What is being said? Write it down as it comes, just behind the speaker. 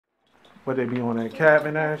What, they be on that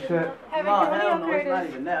cabin and shit? No, hell no, it's not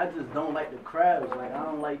even that. I just don't like the crowds. Like, I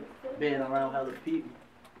don't like being around hella people.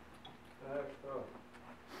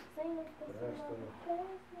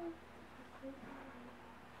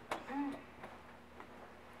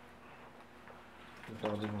 That's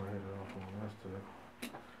all we gonna hit it off on. That's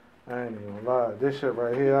the. I ain't even gonna lie. This shit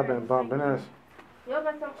right here, I've been bumping this. Y'all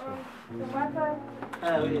got some Wi-Fi?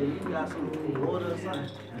 Hell yeah, you got some water or something?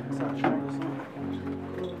 Some drink or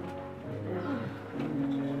something?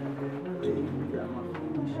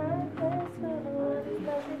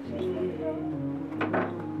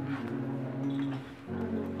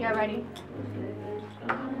 Yeah, ready?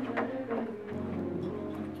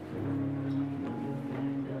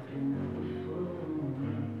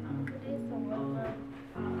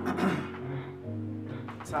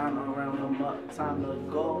 Time to round them up, time to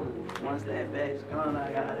go. Once that bag's gone,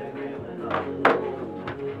 I gotta grab another.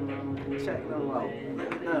 Check them out.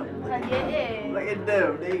 Look at them. Yeah. Look at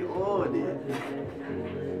them. They ordered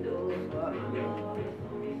it.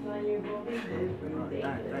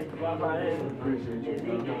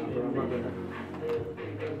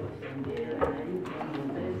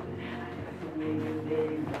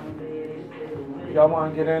 Y'all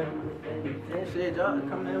wanna get in? Shit, y'all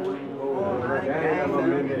come in with me.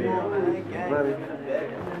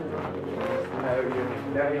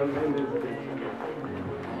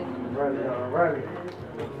 Ready. Ready.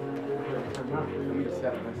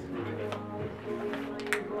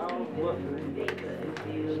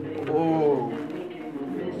 Oh.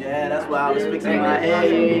 Yeah, that's why I was fixing my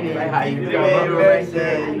head. Like how you doing right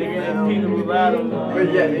there.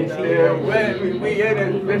 But yeah, it's still when we in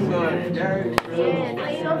it, this one. Yeah, so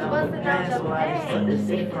you don't bust it down the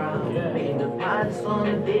bed. Making deposits on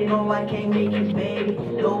the day, no, I can't make it, baby.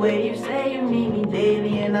 The way you say you need me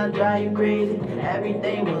daily, and I drive you crazy.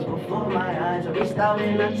 Everything was before my eyes. I reached out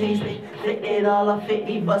and I tasted. Lit it all off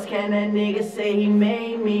 50 bucks. Can that nigga say he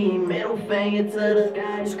made me? Middle finger to the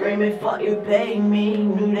sky, screaming, fuck you, pay me.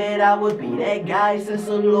 Knew that I would be that guy since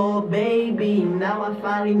a little baby. Now I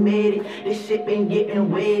finally made it. This shit been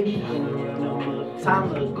getting wavy.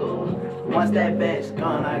 Time to go. Once that bat's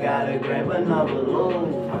gone, I gotta grab another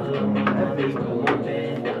load. That bitch go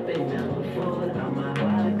bad, I've been down before. I'm a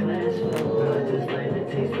high class flow. I just like the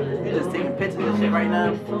taste of You just taking pictures of shit right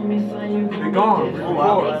now? They gone.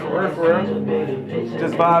 For real.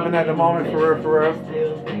 Just vibing at the moment, for real.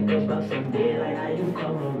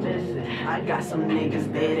 I got some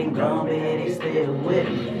niggas dead and gone, but they still with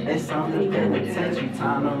me. It's something penitentiary,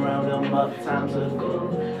 time to round them up, time to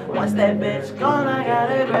go. Once that bitch gone, I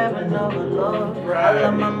gotta grab another load. I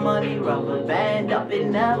love my money, rubber band up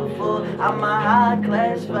and never full. I'm a high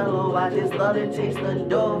class fellow, I just love to taste the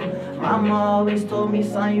dough. Mama always told me,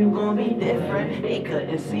 son, you gon' be different. They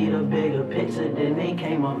couldn't see the bigger picture, then they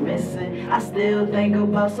came up missing. I still think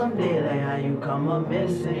about someday, like how you come up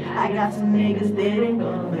missing. I got some niggas dead and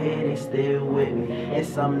gone, but they still with me. It's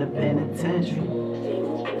something the penitentiary.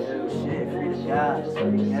 Shit, free the guys,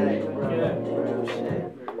 free the gang, real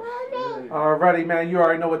shit. Alrighty, man, you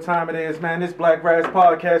already know what time it is, man. This Black Raz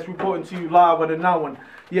Podcast reporting to you live with another one.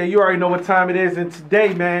 Yeah, you already know what time it is, and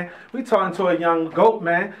today, man, we talking to a young goat,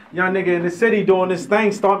 man. Young nigga in the city doing this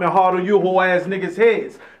thing, stomping hard on you whole ass niggas'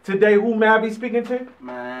 heads. Today, who may I be speaking to?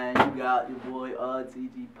 Man, you got your boy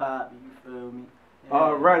RTG Pop, you feel me? Yeah.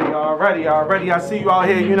 Already. I see you out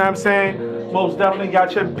here, you know what I'm saying? Most definitely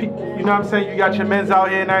got your, you know what I'm saying? You got your men's out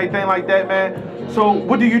here and everything like that, man. So,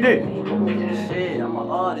 what do you do? Shit, I'm an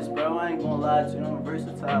artist, bro. I ain't gonna lie to you. I'm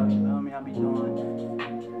versatile, you feel me?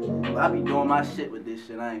 I be doing my shit with this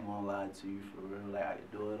shit. I ain't gonna lie to you, for real. Like, I can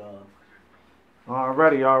do it all.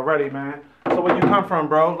 Already, man. So, where you come from,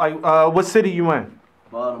 bro? Like, what city you in?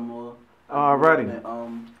 Baltimore. Already.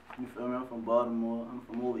 You feel me? I'm from Baltimore. I'm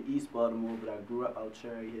from over East Baltimore, but I grew up out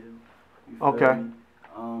Cherry Hill. You feel Okay. me?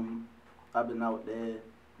 I've been out there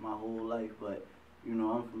my whole life, but you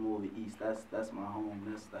know, I'm from over East. That's my home.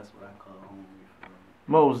 That's what I call home. You feel me?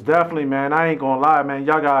 Most definitely, man. I ain't gonna lie, man.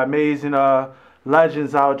 Y'all got amazing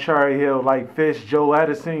legends out Cherry Hill, like Fish, Joe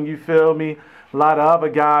Edison, you feel me? A lot of other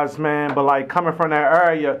guys, man. But like coming from that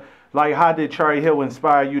area, like how did Cherry Hill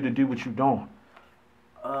inspire you to do what you doing?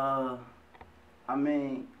 I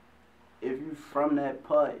mean, if you from that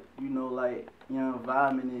part, you know, like your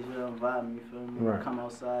environment is your environment. You feel me? Right. You come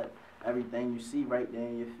outside, everything you see right there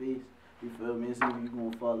in your face. You feel me? It's either you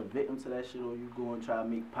gonna fall a victim to that shit or you gonna try to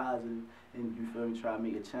make positive and you feel me, try to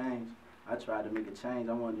make a change. I tried to make a change.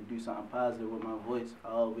 I wanted to do something positive with my voice. I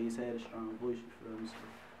always had a strong voice, you feel me?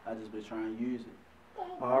 So I just been trying to use it.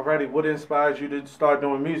 Already, what inspired you to start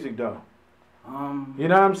doing music though? Um, You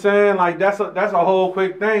know what I'm saying? Like that's a whole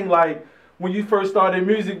quick thing. Like when you first started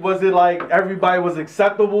music, was it like everybody was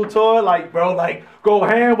acceptable to it? Like, bro, like, go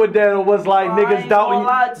hand with that, or was like niggas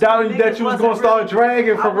doubting that you was gonna start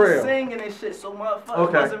dragging for real? I was singing and shit, so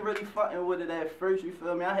motherfuckers wasn't really fucking with it at first, you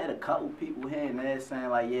feel me? I had a couple people here and there saying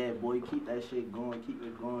like, yeah, boy, keep that shit going, keep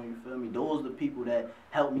it going, you feel me? Those are the people that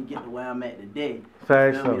helped me get to where I'm at today.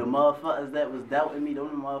 Facts, you feel me? The motherfuckers that was doubting me, those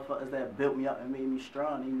are the motherfuckers that built me up and made me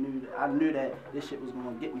strong. I knew that this shit was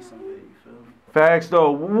gonna get me somewhere, you feel me? Facts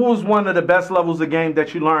though. What was one of the best levels of game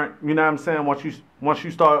that you learned, you know what I'm saying, once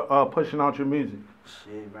you start pushing out your music?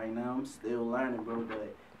 Shit, right now I'm still learning, bro,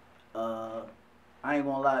 but I ain't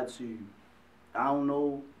gonna lie to you. I don't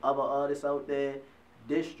know other artists out there.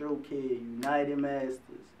 Distro Kid, United Masters,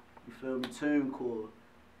 you feel me? TuneCore,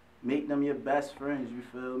 make them your best friends, you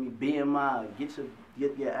feel me? BMI, get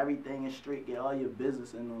your everything in straight, get all your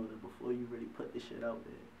business in order before you really put this shit out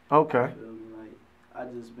there. Okay. You feel me? Like, I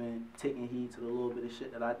just been taking heed to the little bit of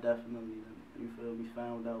shit that I definitely, you feel me,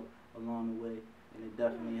 found out along the way, and it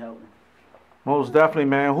definitely helped me. Most definitely,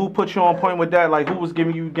 man. Who put you on point with that? Like, who was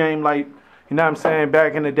giving you game, like, you know what I'm saying,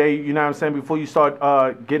 back in the day, you know what I'm saying, before you start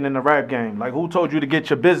getting in the rap game? Like, who told you to get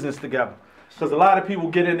your business together? Because a lot of people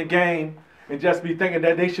get in the game and just be thinking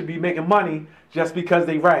that they should be making money just because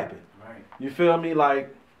they rapping. Right. You feel me?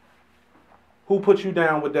 Like, who put you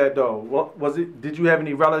down with that, though? What was it? Did you have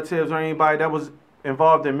any relatives or anybody that was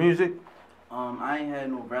involved in music? I ain't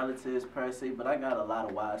had no relatives per se, but I got a lot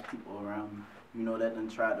of wise people around me, you know, that done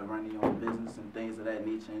tried to run their own business and things of that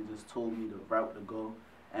nature and just told me the route to go.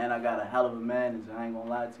 And I got a hell of a manager, I ain't gonna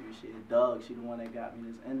lie to you. She a dog, she the one that got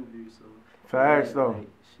me this interview, so. Facts, yeah, though. Like,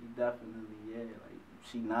 she definitely, yeah, like,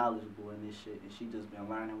 she knowledgeable in this shit, and she just been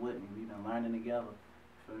learning with me. We been learning together.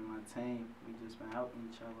 For my team, we just been helping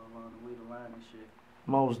each other along the way to learn and shit.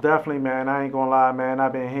 Most definitely, man. I ain't gonna lie, man.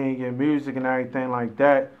 I've been hearing your music and everything like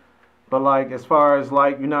that. But, like, as far as,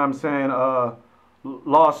 like, you know what I'm saying,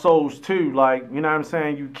 Lost Souls too, like, you know what I'm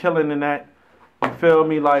saying, you killing in that. You feel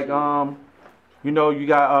me? Like, you know, you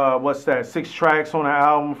got, what's that, 6 tracks on the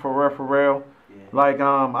album, for real. Yeah. Like,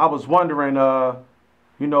 I was wondering,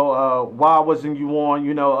 you know, why wasn't you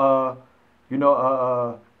on,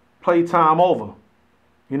 Playtime Over?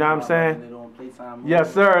 You know what I'm saying?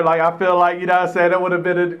 Yes, sir. Like, I feel like, you know what I'm saying, that would have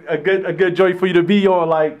been a good joy for you to be on.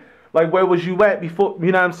 Like where was you at before,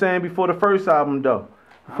 you know what I'm saying, before the first album, though?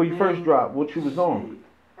 Before you first dropped, what you was on?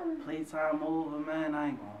 Playtime Over, man, I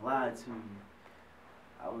ain't gonna lie to you.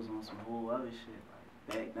 I was on some whole other shit.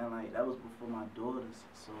 Like, back then, like, that was before my daughters.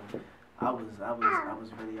 So, I was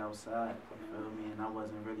really outside, you feel me? And I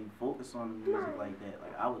wasn't really focused on the music like that.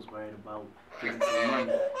 Like, I was worried about getting some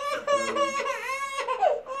money, you feel me?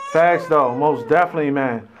 Facts though, most definitely,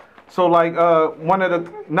 man. So like one of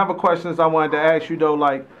the another questions I wanted to ask you though,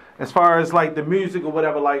 like as far as like the music or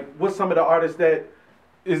whatever, like what's some of the artists that,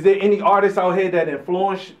 is there any artists out here that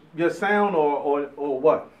influence your sound or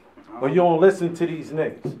what? Or you don't listen to these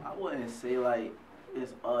niggas? I wouldn't say like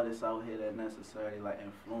it's artists out here that necessarily like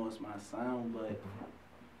influence my sound, but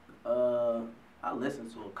I listen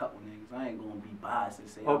to a couple niggas. I ain't gonna be biased and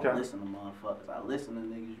say I don't listen to motherfuckers. I listen to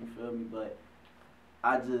niggas, you feel me? But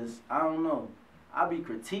I don't know. I be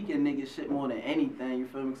critiquing niggas shit more than anything, you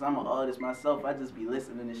feel me? Because I'm an artist myself. I just be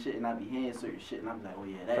listening to shit and I be hearing certain shit and I be like, oh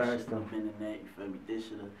yeah, that shit done been in that, you feel me? This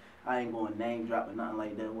shit, I ain't going name drop or nothing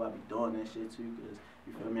like that. Where I be doing that shit too, because,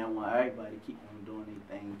 you feel me? I want everybody to keep on doing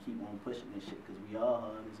their thing and keep on pushing this shit, because we all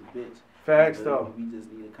hard as a bitch. Facts though. We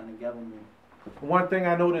just need to kind of gather more. One thing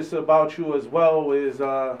I noticed about you as well is, you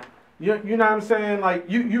know what I'm saying? Like,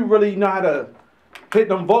 you really know how to hit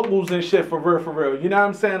them vocals and shit for real. You know what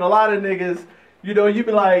I'm saying? A lot of niggas, you know, you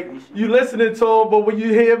be like, you listening to them, but when you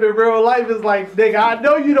hear him in real life, it's like, nigga, I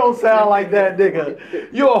know you don't sound like that,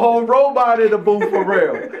 nigga. You a whole robot in the booth for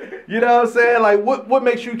real. You know what I'm saying? Like, what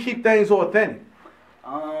makes you keep things authentic?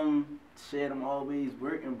 Shit, I'm always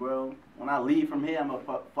working, bro. When I leave from here, I'm gonna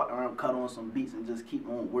fuck around, cut on some beats and just keep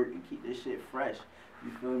on working, keep this shit fresh.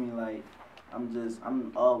 You feel me? Like,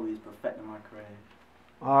 I'm always perfecting my craft.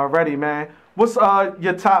 Alrighty, man. What's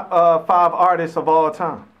your top 5 artists of all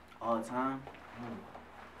time? All time?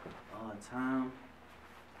 All time?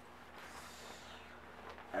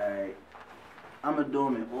 Alright. I'm gonna do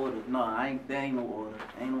them in order. No, there ain't no order.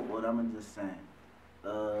 Ain't no order. I'm gonna just saying.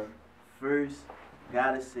 First,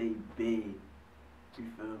 gotta say Big. You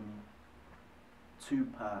feel me?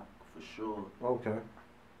 Tupac, for sure. Okay.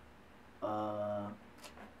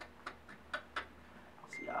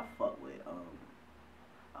 See, I fuck with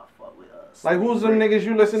like, who's them niggas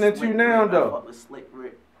you listening to now, though? I fuck with Slick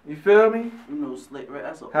Rick. You feel me? You know, Slick Rick,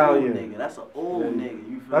 that's an Hell old yeah. nigga. That's an old nigga.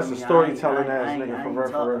 You feel That's me? a storytelling ass I nigga ain't for real,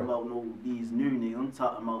 for talking real. about no these new niggas. I'm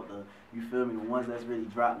talking about the, you feel me, the ones that's really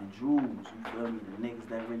dropping jewels. You feel me? The niggas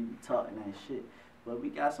that really be talking that shit. But we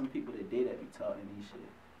got some people today that be talking these shit.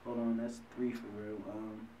 Hold on, that's 3 for real.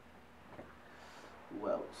 Who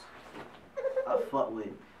else? I fuck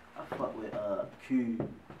with Cube.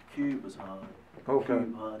 Cube was hard. Okay.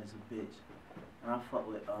 Cube hard as a bitch. And I fuck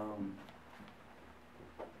with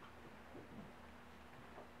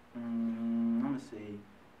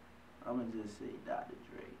I'ma just say Dr.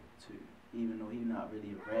 Dre too. Even though he not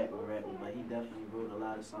really a rapper, but he definitely wrote a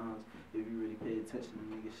lot of songs. If you really pay attention to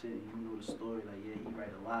nigga shit and you know the story, like yeah, he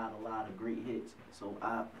write a lot of great hits. So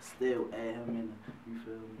I still add him in the, you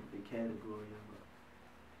feel me, the category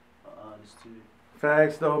of artist too.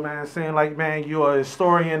 Facts though, man. Saying like, man, you're a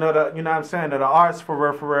historian of the, you know what I'm saying, of the arts for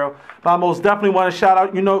real, for real. But I most definitely want to shout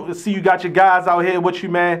out, you know, see you got your guys out here with you,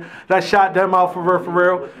 man. Let's shout them out for real, for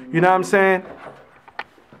real. You know what I'm saying?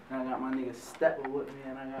 I got my nigga stepping with me,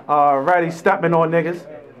 and I got Already stepping on niggas.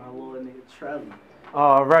 my little nigga Trevor.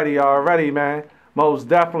 Already, man. Most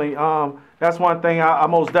definitely. That's one thing I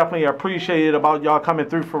most definitely appreciated about y'all coming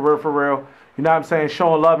through for real, for real. You know what I'm saying?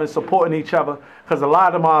 Showing love and supporting each other. Because a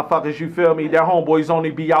lot of motherfuckers, you feel me, their homeboys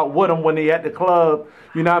only be out with them when they at the club.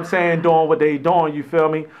 You know what I'm saying? Doing what they doing, you feel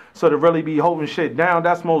me? So to really be holding shit down,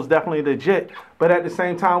 that's most definitely legit. But at the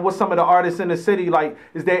same time, what's some of the artists in the city? Like,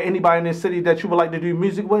 is there anybody in the city that you would like to do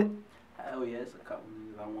music with? Hell yeah, it's a couple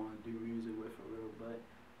niggas I want to do music with for real. But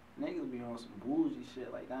niggas be on some bougie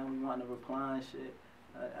shit. Like, I don't want to reply and shit.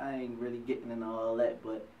 I ain't really getting into all that.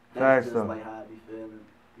 But that's just like how I be feeling.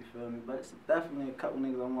 You feel me? But it's definitely a couple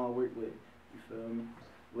niggas I want to work with. You feel me?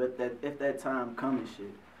 With that, if that time comes,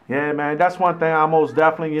 shit. Yeah, man. That's one thing I most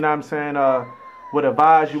definitely, you know what I'm saying, would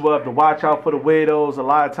advise you of, to watch out for the widows. A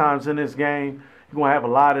lot of times in this game, you're going to have a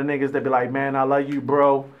lot of niggas that be like, man, I love you,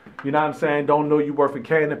 bro. You know what I'm saying? Don't know you worth a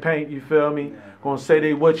can of paint, you feel me? Yeah. Gonna say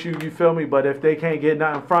they with you, you feel me? But if they can't get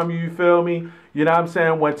nothing from you, you feel me? You know what I'm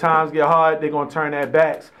saying? When times get hard, they're going to turn their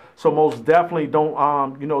backs. So most definitely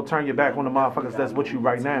don't, you know, turn your back on the motherfuckers that's with you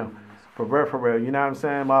right now. For real. You know what I'm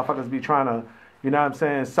saying? Motherfuckers be trying to, you know what I'm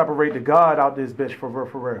saying, separate the God out this bitch for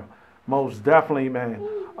real. Most definitely, man.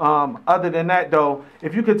 Other than that, though,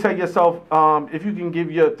 if you could tell yourself, if you can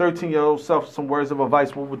give your 13-year-old self some words of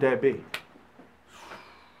advice, what would that be?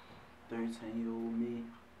 13-year-old me.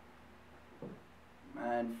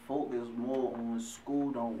 Man, focus more on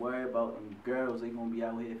school. Don't worry about them girls. They gonna be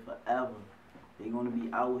out here forever. They gonna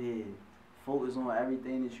be out here. Focus on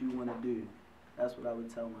everything that you wanna do. That's what I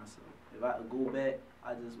would tell myself. If I could go back,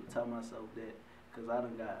 I just would tell myself that. Cause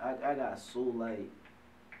I got so like,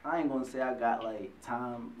 I ain't gonna say I got like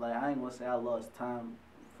time. Like I ain't gonna say I lost time.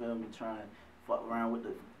 Feel me? Trying to fuck around with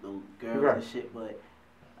the girls and shit. But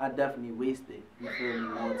I definitely wasted, you feel me,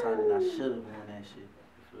 more time than I should have on that shit.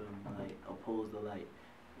 You feel me? Like, opposed to like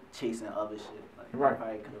chasing other shit. Like I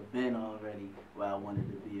probably could have been already where I wanted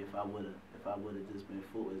to be if I would have just been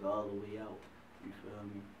focused all the way out. You feel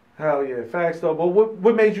me? Hell yeah, facts though. But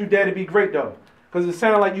what made you dare to be great though? Because it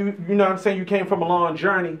sounded like you know what I'm saying, you came from a long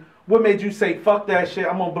journey. What made you say, fuck that shit,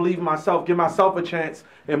 I'm gonna believe in myself, give myself a chance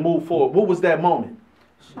and move forward? What was that moment?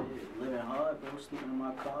 Shit, living hard, bro, sleeping in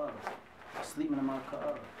my car.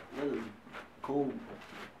 Literally.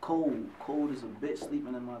 Cold as a bitch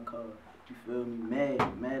sleeping in my car. You feel me?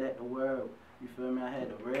 Mad at the world. You feel me? I had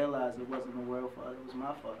to realize it wasn't the world fault, it was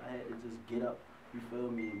my fault. I had to just get up, you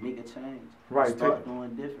feel me, and make a change. Right. Start doing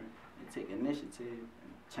different and take initiative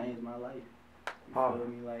and change my life. You feel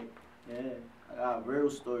me? Like, yeah, I got a real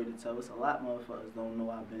story to tell. It's a lot motherfuckers don't know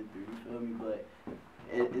I've been through, you feel me? But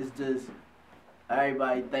it's just,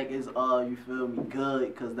 everybody think it's all, you feel me,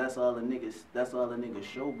 good, cause that's all the niggas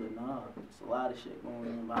show, but nah, it's a lot of shit going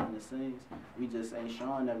on behind the scenes. We just ain't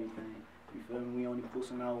showing everything. You feel me? We only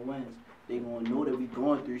posting our wins. They gonna know that we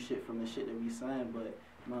going through shit from the shit that we saying, but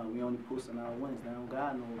nah, we only posting our wins. They don't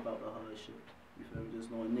gotta know about the hard shit. You feel me?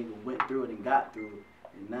 Just know a nigga went through it and got through it,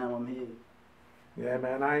 and now I'm here. Yeah,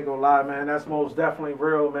 man, I ain't gonna lie, man. That's most definitely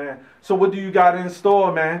real, man. So what do you got in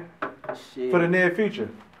store, man, Shit. for the near future?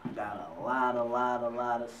 Got a lot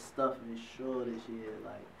of stuff in store this year,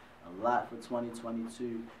 like a lot for 2022.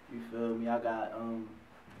 You feel me? I got a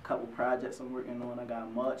couple projects I'm working on. I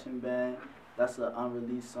got Marching Band. That's an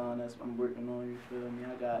unreleased song that's I'm working on. You feel me?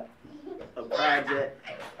 I got a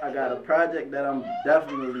project that I'm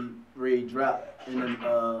definitely ready to drop in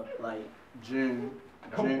like June,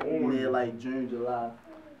 like June, July.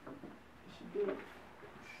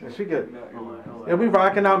 Yeah, she good. All right. Yeah, we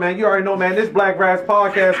rocking out, man. You already know, man. This Black Rass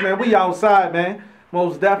podcast, man. We outside, man.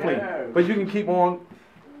 Most definitely. Yeah. But you can keep on.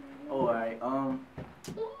 All right.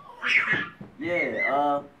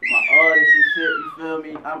 Yeah, my artists and shit, you feel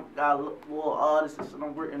me? I'm got a little artists and shit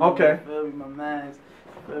I'm working on, Okay. you feel me? My man's,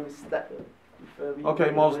 you feel me? Step up, you feel me?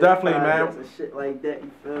 Okay, most definitely, man. And shit like that,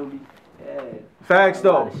 you feel me? Yeah. Facts, Got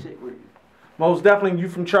a lot though. of shit with you. Most definitely, you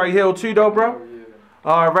from Cherry Hill too, though, bro? Oh,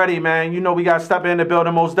 yeah. Alrighty, man. You know we got to step in the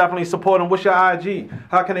building. Most definitely support them. What's your IG?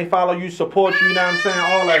 How can they follow you, support you, you know what I'm saying?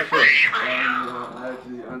 All that shit.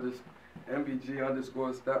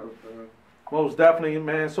 MBG_stepper, bro. Most definitely,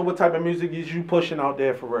 man. So what type of music is you pushing out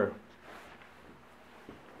there for real?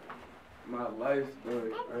 My life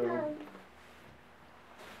story, bro.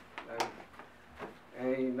 Like,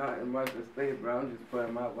 ain't nothing much to say, bro. I'm just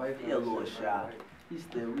putting my life He a on little shit, shy. like, We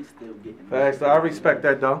still getting Facts, though. I respect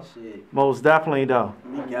that, though. Shit. Most definitely, though.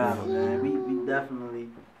 We got him, man. We definitely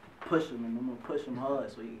push him, and I'm gonna push him hard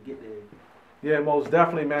so he can get there. Yeah, most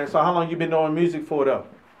definitely, man. So how long you been doing music for, though?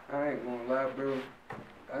 I ain't gonna lie, bro.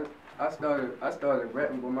 I started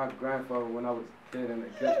rapping with my grandfather when I was a kid in the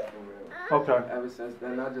kitchen, for real. Okay. Ever since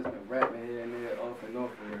then, I just been rapping here and there, off and on,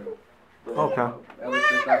 for real. But, Okay. Ever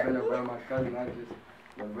since I've been around my cousin, I just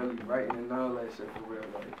been really writing and all that shit, for real.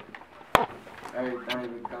 Like, everything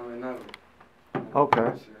been coming out.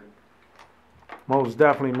 Okay. Most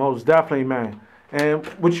definitely, man. And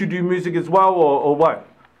would you do music as well, or what?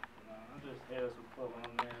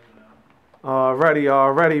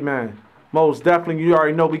 Already, man. Most definitely, you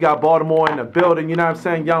already know we got Baltimore in the building, you know what I'm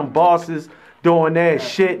saying? Young bosses doing their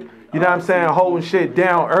shit, you know what I'm saying? Holding shit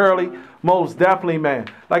down early. Most definitely, man.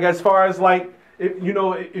 Like, as far as, like, if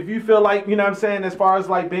you feel like, you know what I'm saying, as far as,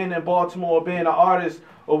 like, being in Baltimore, or being an artist,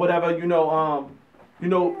 or whatever,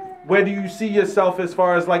 where do you see yourself as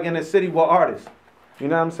far as, like, in a city with artists? You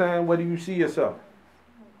know what I'm saying? Where do you see yourself?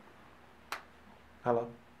 Hello?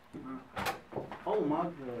 Oh my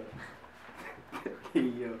god.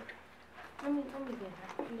 Yo. Let me get her.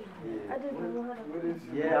 I just don't know how to.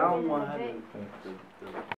 Yeah, I don't want her to.